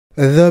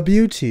The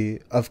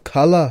beauty of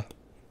color.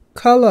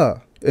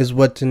 Color is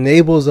what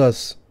enables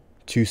us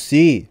to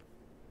see.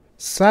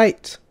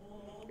 Sight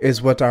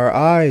is what our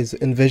eyes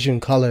envision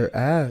color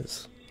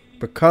as.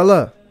 But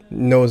color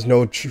knows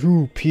no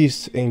true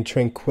peace and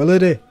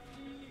tranquility.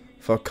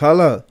 For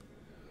color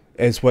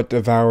is what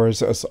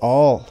devours us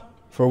all.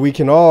 For we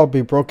can all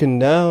be broken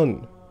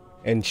down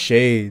in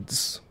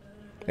shades.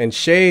 And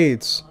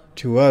shades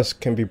to us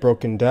can be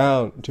broken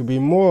down to be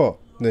more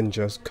than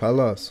just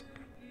colors.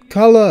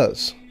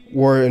 Colors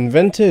were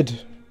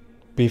invented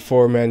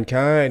before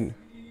mankind.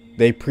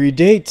 They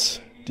predate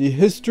the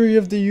history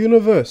of the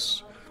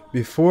universe.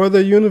 Before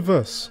the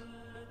universe,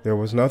 there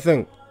was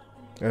nothing.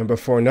 And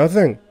before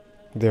nothing,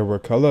 there were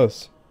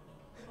colors.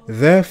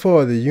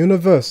 Therefore, the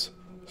universe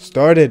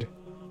started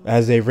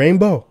as a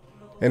rainbow.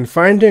 And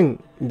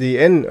finding the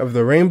end of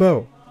the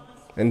rainbow,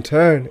 in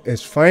turn,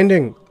 is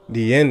finding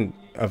the end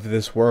of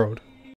this world.